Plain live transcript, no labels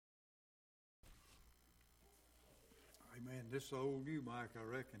This old new mic, I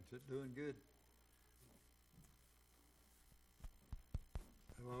reckon, is it doing good?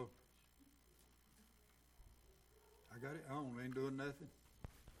 Hello? I got it on, ain't doing nothing.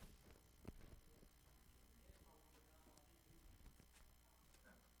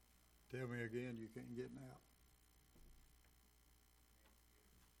 Tell me again, you can't get out.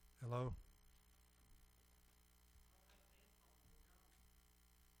 Hello?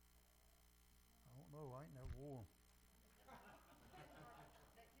 I don't know, I ain't never wore 'em.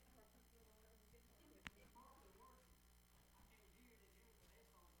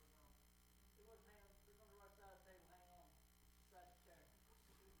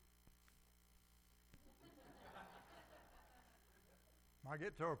 My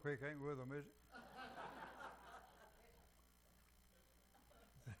guitar pick ain't with them, is it?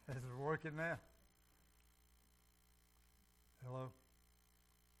 Is it working now? Hello?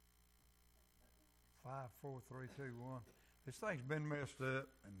 5, 4, 3, 2, 1. This thing's been messed up,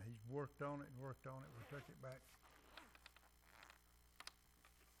 and he's worked on it and worked on it. We took it back.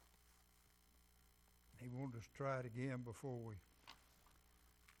 He wanted us to try it again before we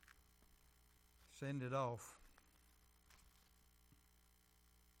send it off.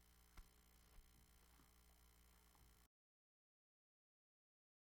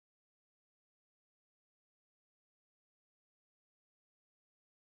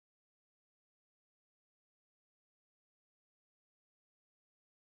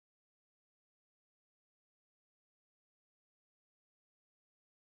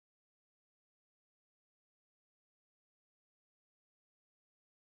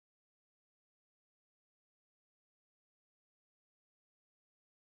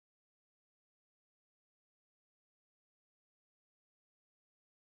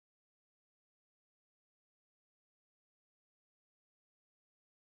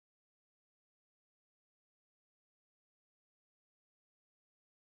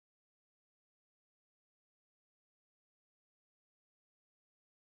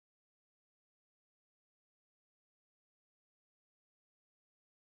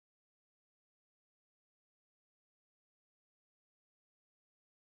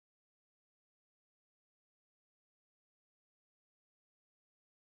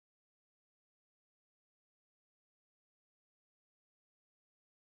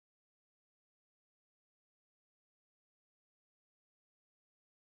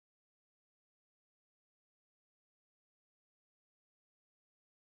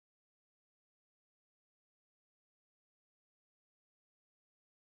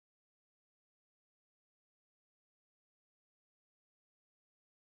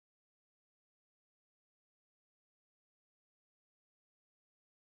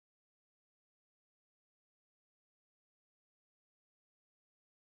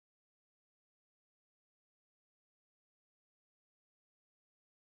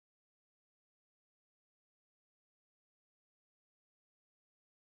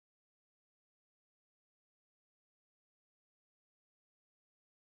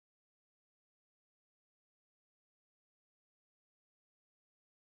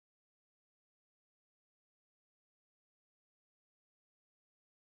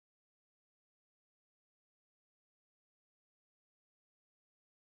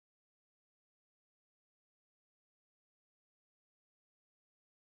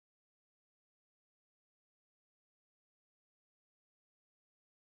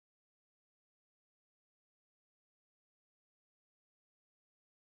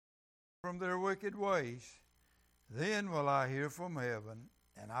 From their wicked ways, then will I hear from heaven,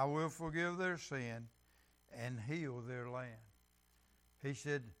 and I will forgive their sin and heal their land. He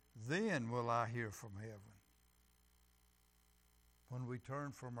said, then will I hear from heaven, when we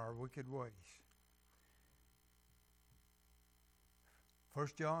turn from our wicked ways. 1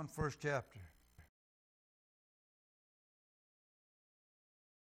 John, 1st chapter.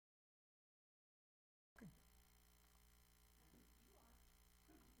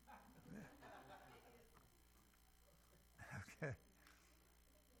 Okay.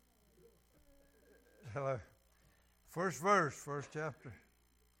 Hello. First verse, 1st chapter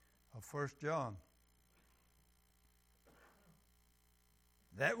of 1 John.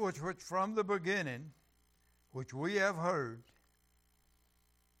 That which from the beginning, which we have heard.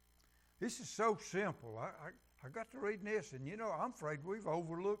 This is so simple. I got to reading this, and I'm afraid we've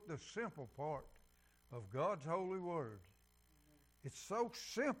overlooked the simple part of God's holy word. It's so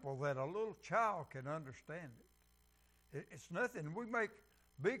simple that a little child can understand it. It's nothing. We make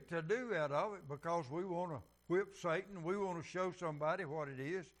big to-do out of it because we want to whip Satan. We want to show somebody what it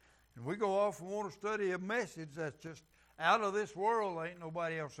is. And we go off and want to study a message that's just out of this world, ain't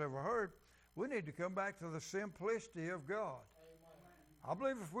nobody else ever heard. We need to come back to the simplicity of God. I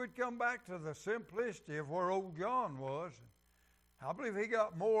believe if we'd come back to the simplicity of where old John was, I believe he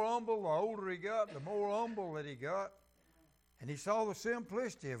got more humble. The older he got, the more humble that he got. And he saw the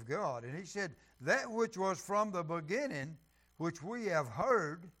simplicity of God. And he said, that which was from the beginning, which we have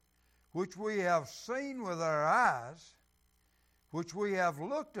heard, which we have seen with our eyes, which we have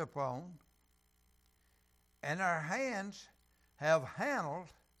looked upon, and our hands have handled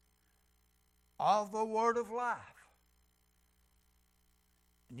of the word of life.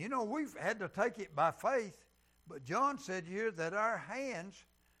 And you know, we've had to take it by faith, but John said here that our hands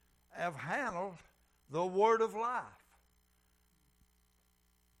have handled the word of life.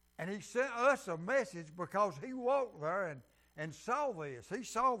 And he sent us a message because he walked there and saw this. He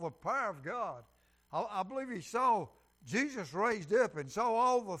saw the power of God. I believe he saw Jesus raised up and saw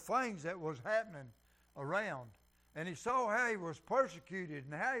all the things that was happening around. And he saw how he was persecuted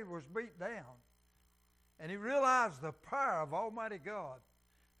and how he was beat down. And he realized the power of Almighty God.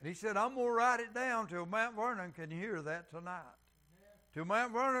 And he said, I'm going to write it down till Mount Vernon can hear that tonight. Till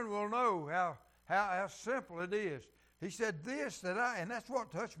Mount Vernon will know how simple it is. He said this, and that's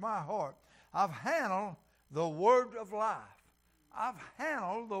what touched my heart. I've handled the word of life. I've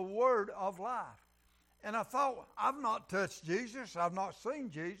handled the word of life. And I thought, I've not touched Jesus. I've not seen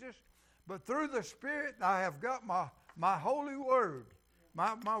Jesus. But through the Spirit, I have got my holy word,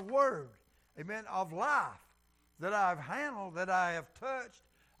 my word, amen, of life that I've handled, that I have touched.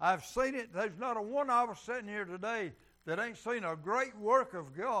 I've seen it. There's not a one of us sitting here today that ain't seen a great work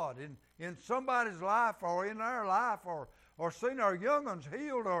of God in somebody's life or in our life or seen our young ones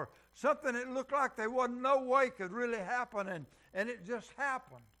healed or something that looked like there wasn't no way could really happen and it just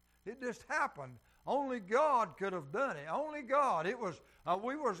happened. It just happened. Only God could have done it. Only God. It was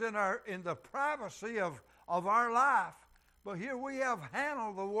we was in the privacy of our life, but here we have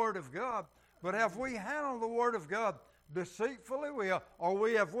handled the Word of God. But have we handled the Word of God deceitfully?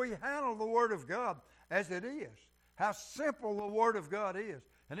 Have we handled the Word of God as it is? How simple the Word of God is.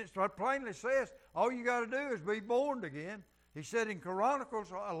 And it plainly says, all you got to do is be born again. He said in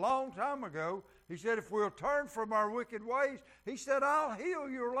Chronicles a long time ago, he said, if we'll turn from our wicked ways, he said, I'll heal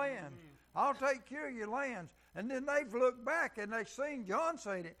your lands. I'll take care of your lands. And then they've looked back and they've seen, John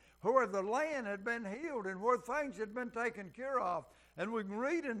said it, where the land had been healed and where things had been taken care of. And we can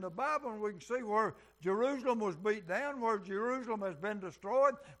read in the Bible and we can see where Jerusalem was beat down, where Jerusalem has been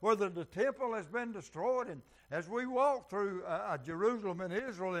destroyed, where the temple has been destroyed. And as we walk through Jerusalem and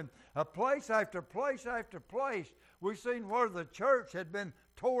Israel and place after place after place, we've seen where the church had been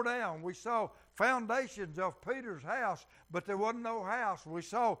tore down. We saw foundations of Peter's house, but there wasn't no house. We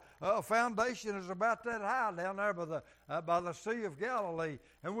saw a foundation is about that high down there by the Sea of Galilee.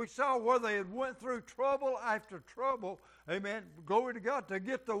 And we saw where they had went through trouble after trouble, amen, glory to God, to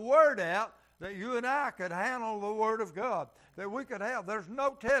get the word out that you and I could handle the word of God, that we could have. There's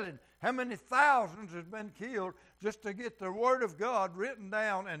no telling how many thousands has been killed just to get the word of God written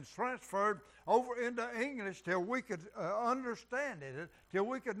down and transferred over into English till we could understand it, till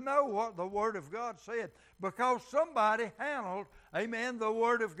we could know what the word of God said. Because somebody handled, amen, the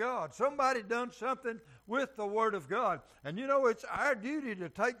word of God. Somebody done something with the word of God. And you know, it's our duty to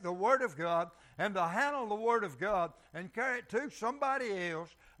take the word of God and to handle the word of God and carry it to somebody else.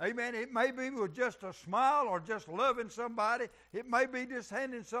 Amen. It may be with just a smile or just loving somebody. It may be just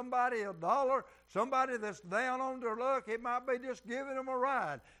handing somebody $1. Somebody that's down on their luck, it might be just giving them a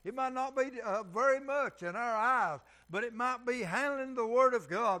ride. It might not be very much in our eyes, but it might be handling the Word of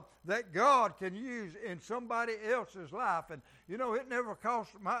God that God can use in somebody else's life. And, you know, it never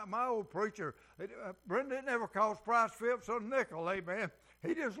cost, my old preacher, Brenda, it never cost Price Phillips a nickel, amen.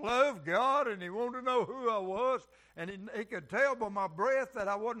 He just loved God and he wanted to know who I was. And he could tell by my breath that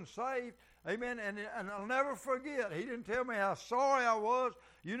I wasn't saved. Amen. And I'll never forget, he didn't tell me how sorry I was.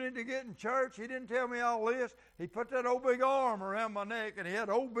 You need to get in church. He didn't tell me all this. He put that old big arm around my neck and he had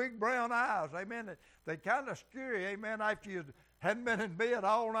old big brown eyes. Amen. They kind of scary. Amen. After you hadn't been in bed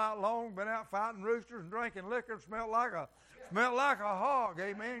all night long, been out fighting roosters and drinking liquor, smelled like a hog.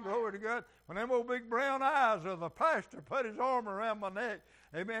 Amen. Glory to God. When them old big brown eyes of the pastor put his arm around my neck.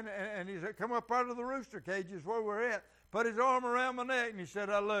 Amen. And he said, come up out of the rooster cages where we're at. Put his arm around my neck and he said,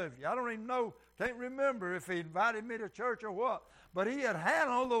 I love you. I don't even know, can't remember if he invited me to church or what. But he had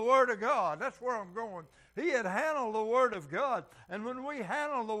handled the Word of God. That's where I'm going. He had handled the Word of God. And when we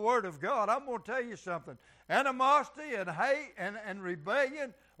handle the Word of God, I'm going to tell you something. Animosity and hate and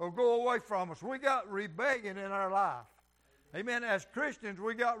rebellion will go away from us. We got rebellion in our life. Amen. As Christians,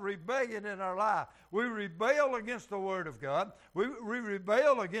 we got rebellion in our life. We rebel against the Word of God. We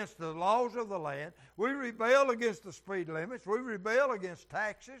rebel against the laws of the land. We rebel against the speed limits. We rebel against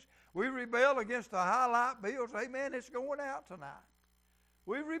taxes. We rebel against the high light bills. Amen. It's going out tonight.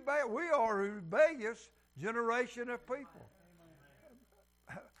 We rebel. We are a rebellious generation of people.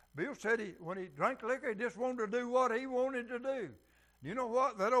 Bill said when he drank liquor, he just wanted to do what he wanted to do. You know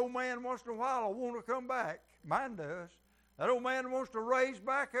what? That old man once in a while will want to come back. Mine does. That old man wants to raise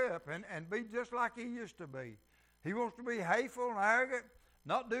back up and be just like he used to be. He wants to be hateful and arrogant,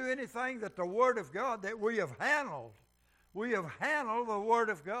 not do anything that the Word of God that we have handled. We have handled the Word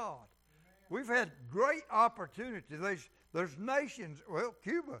of God. Amen. We've had great opportunity. There's nations, well,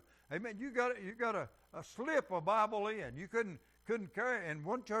 Cuba, amen, you got a slip of Bible in. You couldn't carry, and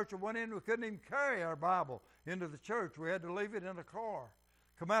one church I went in, we couldn't even carry our Bible into the church. We had to leave it in a car.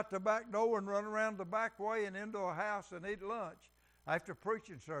 Come out the back door and run around the back way and into a house and eat lunch after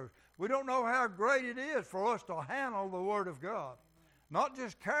preaching service. We don't know how great it is for us to handle the Word of God. Not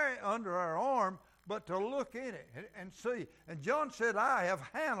just carry it under our arm, but to look in it and see. And John said, I have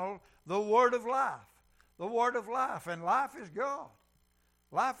handled the Word of life. The Word of life. And life is God.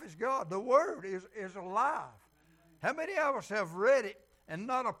 Life is God. The Word is alive. How many of us have read it and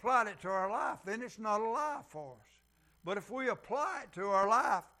not applied it to our life? Then it's not alive for us. But if we apply it to our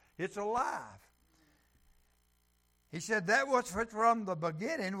life, it's alive. He said, that was from the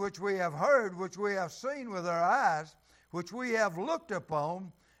beginning, which we have heard, which we have seen with our eyes, which we have looked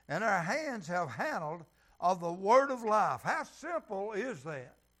upon, and our hands have handled of the Word of life. How simple is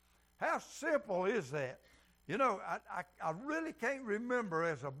that? How simple is that? You know, I really can't remember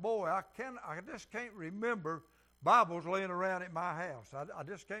as a boy. I just can't remember Bibles laying around at my house. I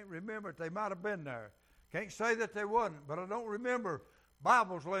just can't remember it. They might have been there. Can't say that they wasn't, but I don't remember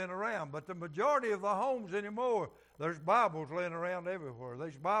Bibles laying around. But the majority of the homes anymore, there's Bibles laying around everywhere.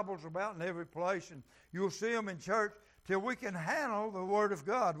 There's Bibles about in every place, and you'll see them in church till we can handle the Word of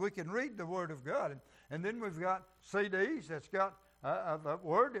God. We can read the Word of God. And then we've got CDs that's got the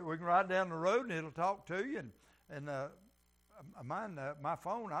Word that we can ride down the road, and it'll talk to you. And my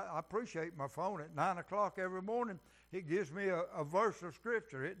phone, I appreciate my phone. At 9 o'clock every morning, it gives me a verse of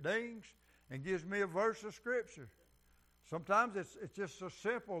Scripture. It dings and gives me a verse of Scripture. Sometimes it's just so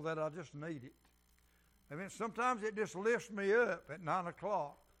simple that I just need it. I mean, sometimes it just lifts me up at 9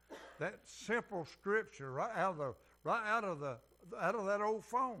 o'clock. That simple Scripture right out of that old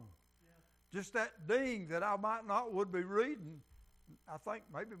phone. Yeah. Just that ding that I would be reading. I think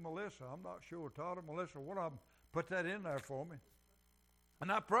maybe Melissa, I'm not sure, Todd or Melissa, one of them put that in there for me. And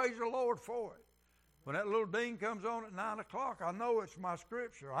I praise the Lord for it. When that little ding comes on at 9 o'clock, I know it's my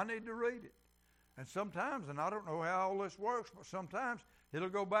Scripture. I need to read it. And sometimes, and I don't know how all this works, but sometimes it'll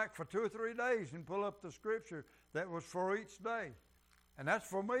go back for 2 or 3 days and pull up the Scripture that was for each day. And that's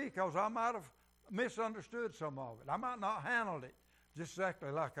for me because I might have misunderstood some of it. I might not handled it just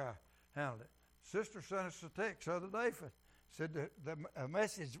exactly like I handled it. Sister sent us a text the other day, said the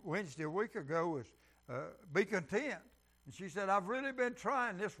message Wednesday a week ago was be content. And she said, I've really been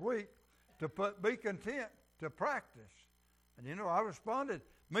trying this week to put be content to practice. And you know, I responded,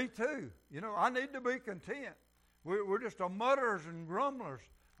 me too. You know, I need to be content. We're just a mutterers and grumblers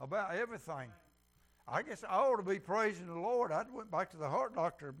about everything. I guess I ought to be praising the Lord. I went back to the heart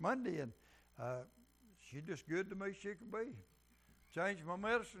doctor Monday, and she's just good to me she could be. Changed my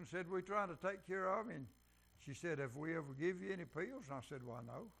medicine, said we're trying to take care of me. And she said, have we ever give you any pills? And I said, why,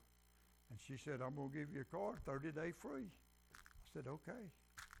 no. And she said, I'm going to give you a card, 30-day free. I said, okay.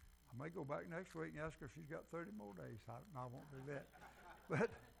 I may go back next week and ask her if she's got 30 more days. I won't do that. But,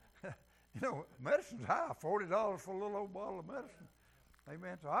 you know, medicine's high, $40 for a little old bottle of medicine.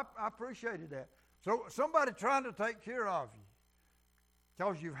 Amen. So I appreciated that. So somebody trying to take care of you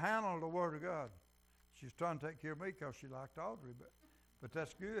because you've handled the Word of God. She's trying to take care of me because she liked Audrey, but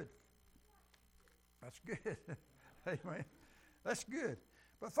that's good. That's good. Amen. That's good.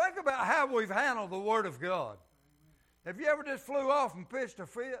 But think about how we've handled the Word of God. Have you ever just flew off and pitched a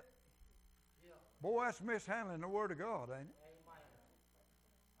fit? Yeah. Boy, that's mishandling the Word of God, ain't it? Amen.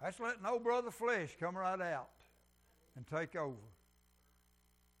 That's letting old brother flesh come right out and take over.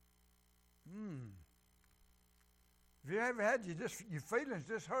 Have you ever had your feelings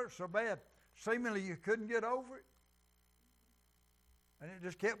just hurt so bad, seemingly you couldn't get over it? And it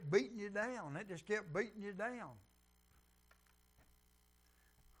just kept beating you down. It just kept beating you down.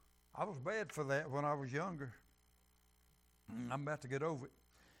 I was bad for that when I was younger. I'm about to get over it.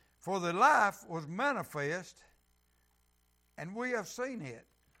 For the life was manifest, and we have seen it.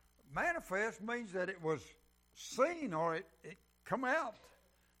 Manifest means that it was seen, or it come out.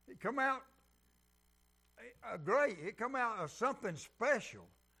 It come out great. It come out of something special.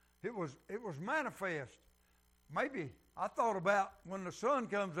 It was manifest. Maybe I thought about when the sun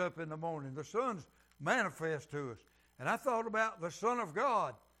comes up in the morning, the sun's manifest to us. And I thought about the Son of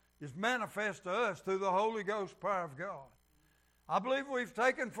God is manifest to us through the Holy Ghost power of God. I believe we've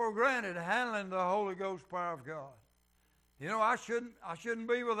taken for granted handling the Holy Ghost power of God. You know, I shouldn't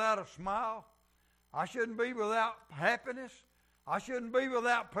be without a smile. I shouldn't be without happiness. I shouldn't be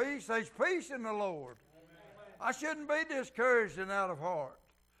without peace. There's peace in the Lord. Amen. I shouldn't be discouraged and out of heart.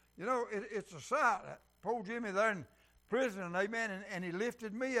 You know, it's a sight. Poor Jimmy there in prison, amen, and he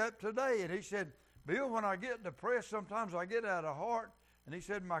lifted me up today, and he said, Bill, when I get depressed, sometimes I get out of heart. And he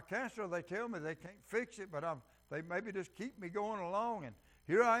said, my cancer, they tell me they can't fix it, but they maybe just keep me going along. And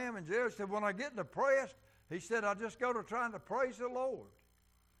here I am in jail. He said, when I get depressed, he said, I just go to trying to praise the Lord.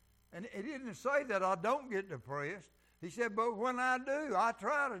 And he didn't say that I don't get depressed. He said, but when I do, I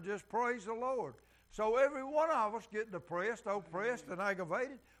try to just praise the Lord. So every one of us get depressed, oppressed, and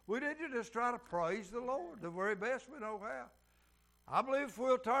aggravated. We need to just try to praise the Lord the very best we know how. I believe if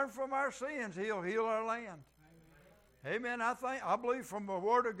we'll turn from our sins, He'll heal our land. Amen. I believe from the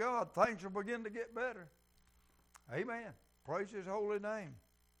Word of God, things will begin to get better. Amen. Praise His holy name.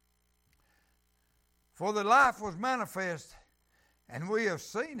 For the life was manifest, and we have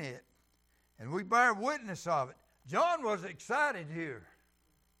seen it, and we bear witness of it. John was excited here.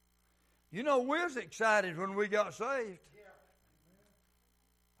 You know, we was excited when we got saved.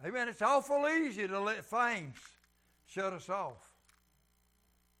 Amen. It's awful easy to let things shut us off.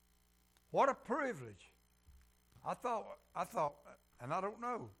 What a privilege. I thought, and I don't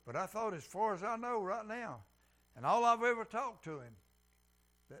know, but I thought as far as I know right now, and all I've ever talked to him,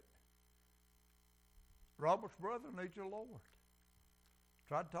 that Robert's brother needs the Lord.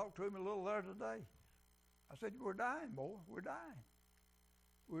 Tried to talk to him a little there today. I said, we're dying, boy. We're dying.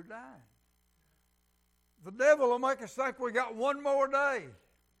 We're dying. The devil will make us think we got one more day.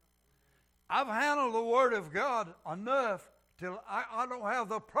 I've handled the Word of God enough till I don't have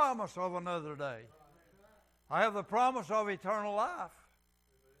the promise of another day. I have the promise of eternal life.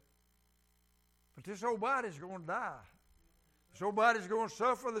 But this old body's going to die. This old body's going to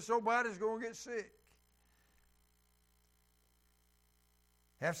suffer. This old body's going to get sick.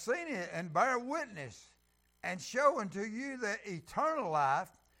 Have seen it and bear witness and show unto you the eternal life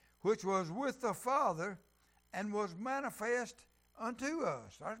which was with the Father and was manifest unto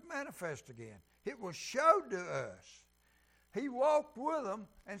us. That's manifest again. It was showed to us. He walked with them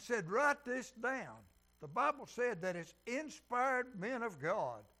and said, write this down. The Bible said that it's inspired men of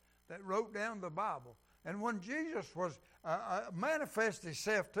God that wrote down the Bible. And when Jesus was manifest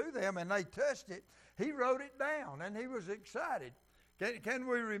Himself to them and they touched it, He wrote it down and He was excited. Can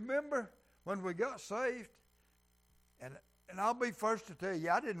we remember when we got saved? And I'll be first to tell you,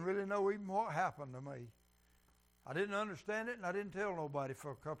 I didn't really know even what happened to me. I didn't understand it and I didn't tell nobody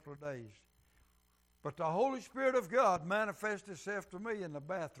for a couple of days. But the Holy Spirit of God manifested Himself to me in the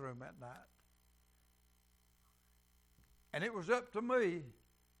bathroom that night. And it was up to me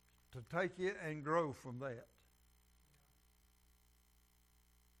to take it and grow from that.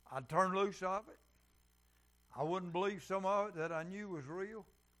 I'd turn loose of it. I wouldn't believe some of it that I knew was real.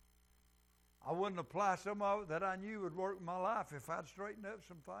 I wouldn't apply some of it that I knew would work in my life if I'd straightened up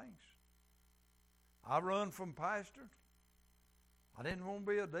some things. I run from pastor. I didn't want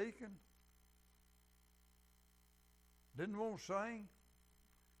to be a deacon. Didn't want to sing.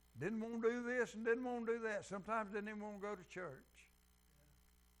 Didn't want to do this and didn't want to do that. Sometimes didn't even want to go to church.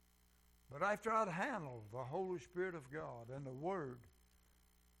 But after I'd handled the Holy Spirit of God and the Word,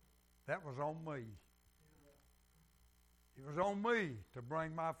 that was on me. It was on me to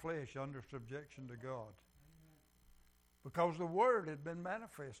bring my flesh under subjection to God. Because the Word had been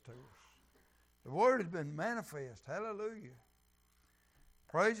manifest to us. The Word had been manifest. Hallelujah.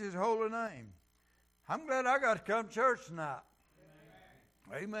 Praise His holy name. I'm glad I got to come to church tonight.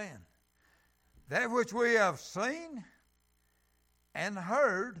 Amen. That which we have seen and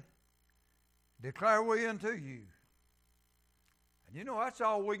heard, declare we unto you. And you know, that's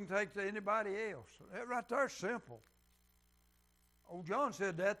all we can take to anybody else. That right there is simple. Old John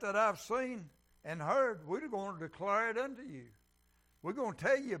said that I've seen and heard, we're going to declare it unto you. We're going to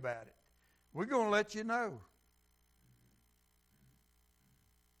tell you about it. We're going to let you know.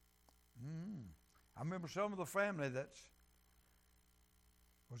 I remember some of the family that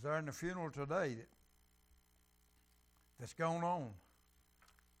was there in the funeral today that's gone on.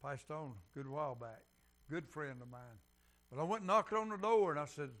 Passed on a good while back. Good friend of mine. But I went and knocked on the door and I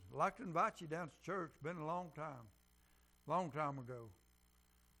said, I'd like to invite you down to church. Been a long time. Long time ago.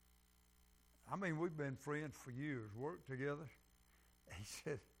 I mean, we've been friends for years, worked together. He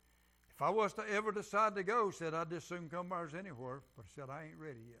said, if If I was to ever decide to go, said I'd just soon come bars anywhere, but I said I ain't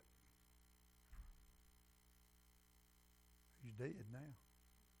ready yet. He's dead now.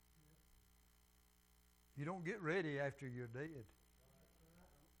 You don't get ready after you're dead.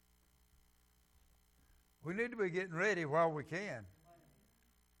 We need to be getting ready while we can.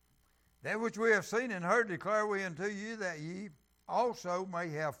 That which we have seen and heard declare we unto you, that ye also may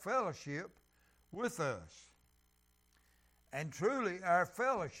have fellowship with us. And truly our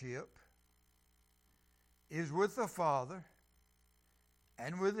fellowship is with the Father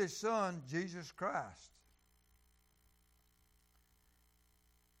and with His Son, Jesus Christ.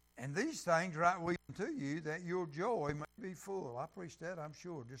 And these things write we unto you, that your joy may be full. I preached that, I'm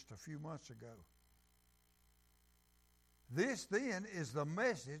sure, just a few months ago. This then is the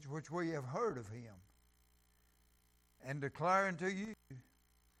message which we have heard of Him, and declare unto you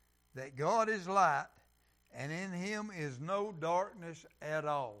that God is light, and in Him is no darkness at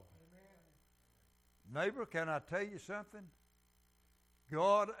all. Amen. Neighbor, can I tell you something?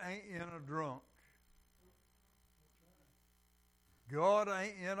 God ain't in a drunk. God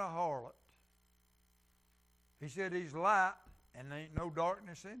ain't in a harlot. He said He's light, and there ain't no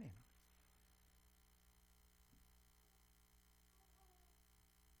darkness in Him.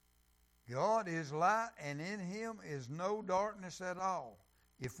 God is light, and in Him is no darkness at all.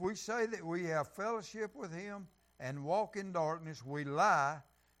 If we say that we have fellowship with Him and walk in darkness, we lie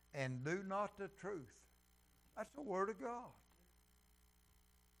and do not the truth. That's the Word of God.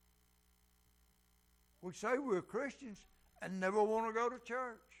 We say we're Christians and never want to go to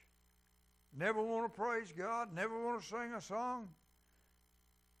church, never want to praise God, never want to sing a song,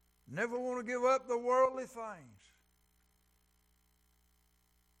 never want to give up the worldly things.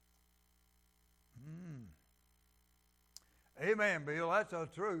 Amen, Bill. That's the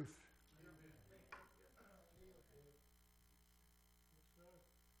truth.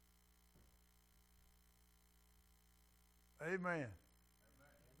 Amen.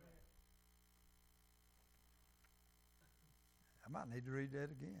 I might need to read that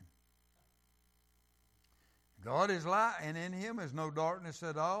again. God is light, and in Him is no darkness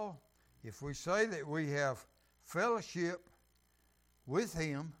at all. If we say that we have fellowship with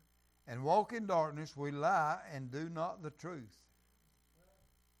Him and walk in darkness, we lie and do not the truth.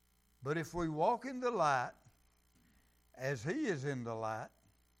 But if we walk in the light, as He is in the light,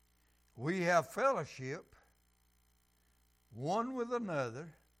 we have fellowship one with another,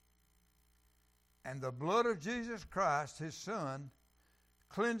 and the blood of Jesus Christ, His Son,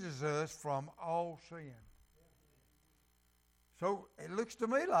 cleanses us from all sin. So it looks to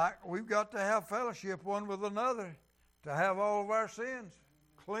me like we've got to have fellowship one with another to have all of our sins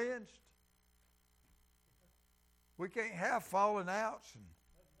cleansed. We can't have falling outs and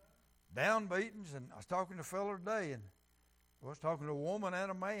downbeatings. And I was talking to a fellow today, and I was talking to a woman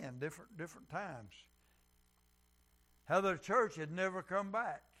and a man different times. How their church had never come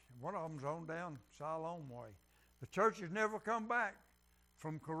back. One of them's on down Siloam way. The church has never come back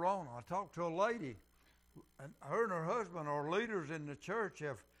from Corona. I talked to a lady, and her and her husband are leaders in the church.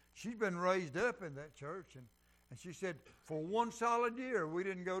 She's been raised up in that church, and she said, for one solid year, we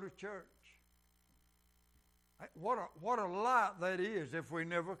didn't go to church. What a light that is if we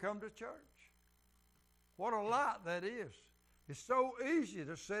never come to church. What a light that is. It's so easy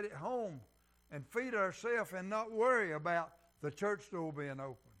to sit at home and feed ourselves and not worry about the church door being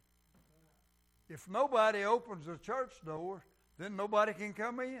open. If nobody opens the church door, then nobody can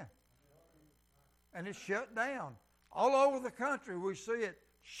come in. And it's shut down. All over the country we see it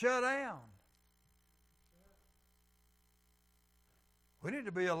shut down. We need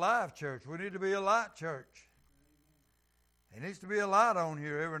to be a live church. We need to be a light church. There needs to be a light on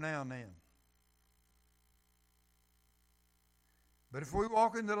here every now and then. But if we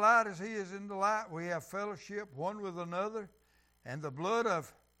walk in the light as He is in the light, we have fellowship one with another, and the blood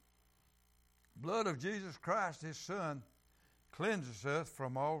of Jesus Christ, His Son, cleanses us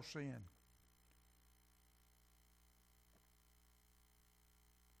from all sin.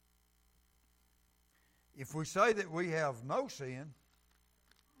 If we say that we have no sin,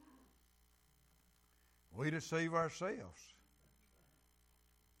 we deceive ourselves,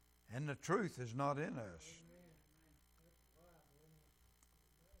 and the truth is not in us.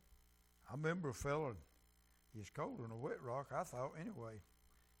 I remember a fellow, he was colder than a wet rock, I thought anyway,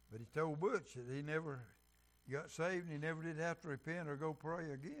 but he told Butch that he never got saved and he never did have to repent or go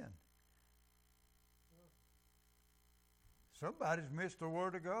pray again. Somebody's missed the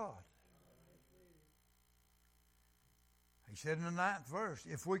Word of God. He said in the 9th verse,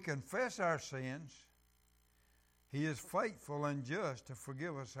 if we confess our sins, He is faithful and just to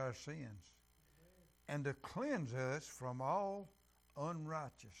forgive us our sins and to cleanse us from all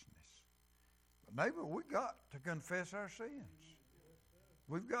unrighteousness. Neighbor, we got to confess our sins.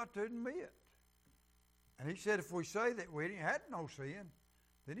 We've got to admit. And he said if we say that we ain't had no sin,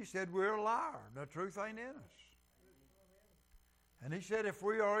 then he said we're a liar. The truth ain't in us. And he said if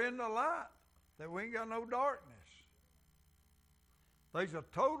we are in the light, that we ain't got no darkness. There's a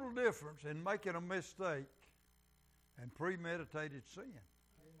total difference in making a mistake and premeditated sin.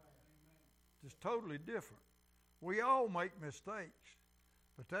 It's totally different. We all make mistakes,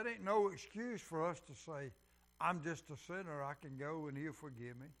 but that ain't no excuse for us to say, I'm just a sinner, I can go and he'll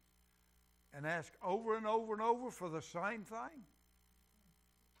forgive me, and ask over and over and over for the same thing.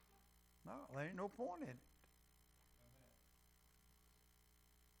 No, there ain't no point in it.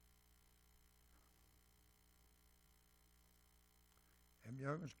 Them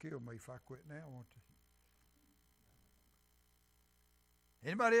young'uns kill me if I quit now, won't they?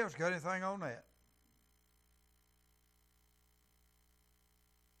 Anybody else got anything on that?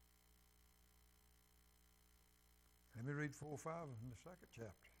 Let me read 4 or 5 in the second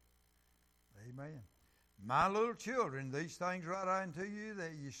chapter. Amen. My little children, these things write I unto you,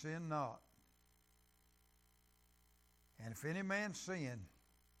 that ye sin not. And if any man sin,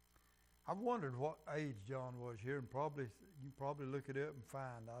 I've wondered what age John was here, and you can probably look it up and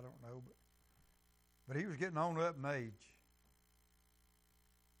find, I don't know, but he was getting on up in age.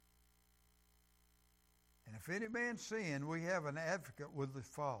 And if any man sin, we have an advocate with the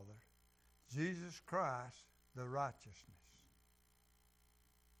Father, Jesus Christ, the righteousness.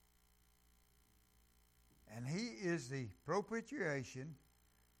 And he is the propitiation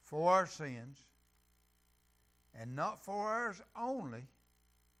for our sins, and not for ours only,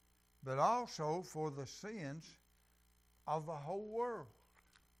 but also for the sins of the whole world.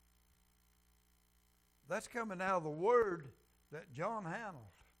 That's coming out of the word that John handled.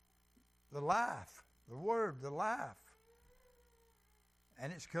 The life, the word, the life.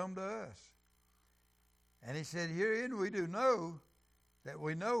 And it's come to us. And he said, herein we do know that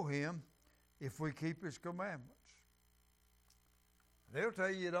we know him if we keep his commandments. They'll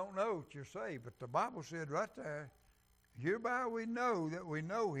tell you don't know what you're saved, but the Bible said right there, hereby we know that we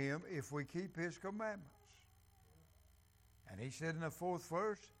know him if we keep his commandments. And he said in the 4th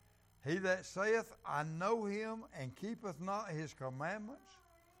verse, he that saith, I know him, and keepeth not his commandments,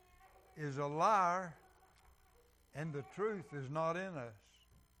 is a liar, and the truth is not in us.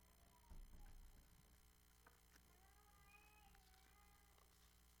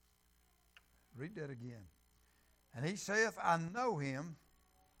 Read that again. And he saith, I know him.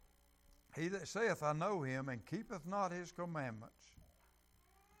 He that saith, I know him, and keepeth not his commandments,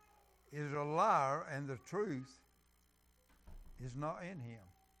 is a liar, and the truth is not in him.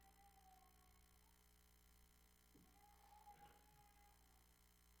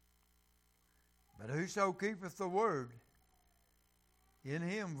 But whoso keepeth the word, in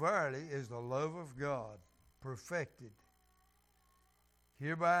him verily is the love of God perfected.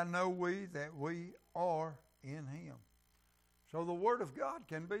 Hereby know we that we are in him. So the word of God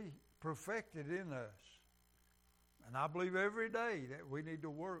can be perfected in us. And I believe every day that we need to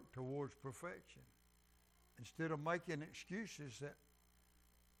work towards perfection. Instead of making excuses that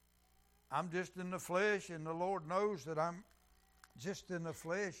I'm just in the flesh and the Lord knows that I'm just in the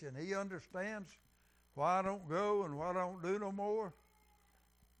flesh and he understands why I don't go and why I don't do no more.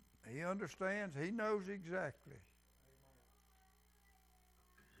 He understands. He knows exactly.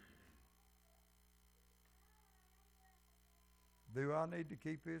 Do I need to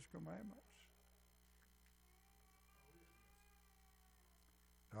keep his commandments?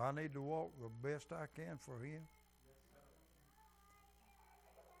 Do I need to walk the best I can for him?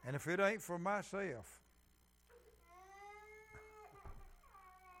 And if it ain't for myself,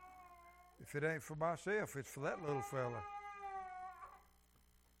 if it ain't for myself, it's for that little fella.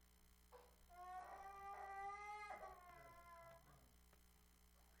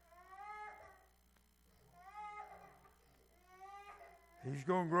 He's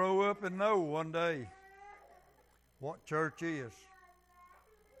going to grow up and know one day what church is,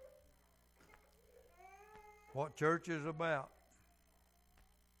 what church is about.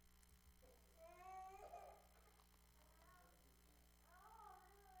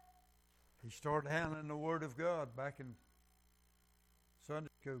 He started handling the Word of God back in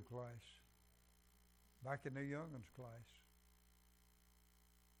Sunday school class, back in the young'uns class.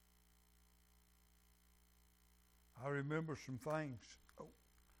 I remember some things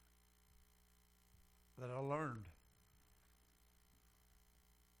that I learned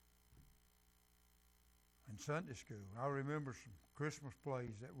in Sunday school. I remember some Christmas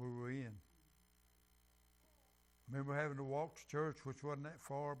plays that we were in. I remember having to walk to church, which wasn't that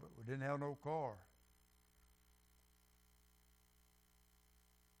far, but we didn't have no car.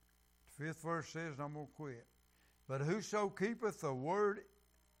 To 5th verse says, and I'm going to quit. But whoso keepeth the word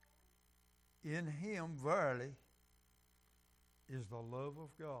in him verily is the love of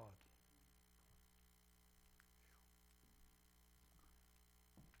God.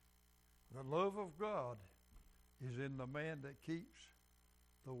 The love of God is in the man that keeps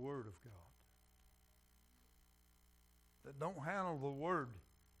the word of God. That don't handle the word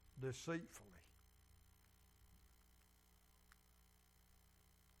deceitfully.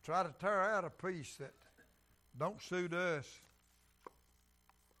 Try to tear out a piece that don't suit us,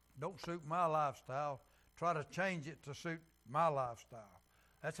 don't suit my lifestyle. Try to change it to suit my lifestyle.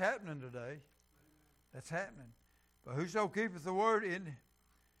 That's happening today. That's happening. But whoso keepeth the word in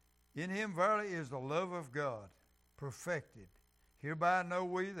him verily is the love of God perfected. Hereby know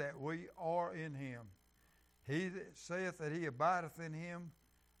we that we are in him. He that saith that he abideth in him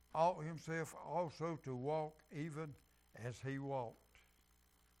ought himself also to walk even as he walked.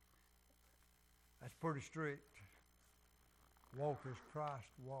 That's pretty strict. Walk as Christ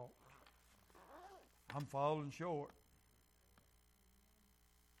walked. I'm falling short.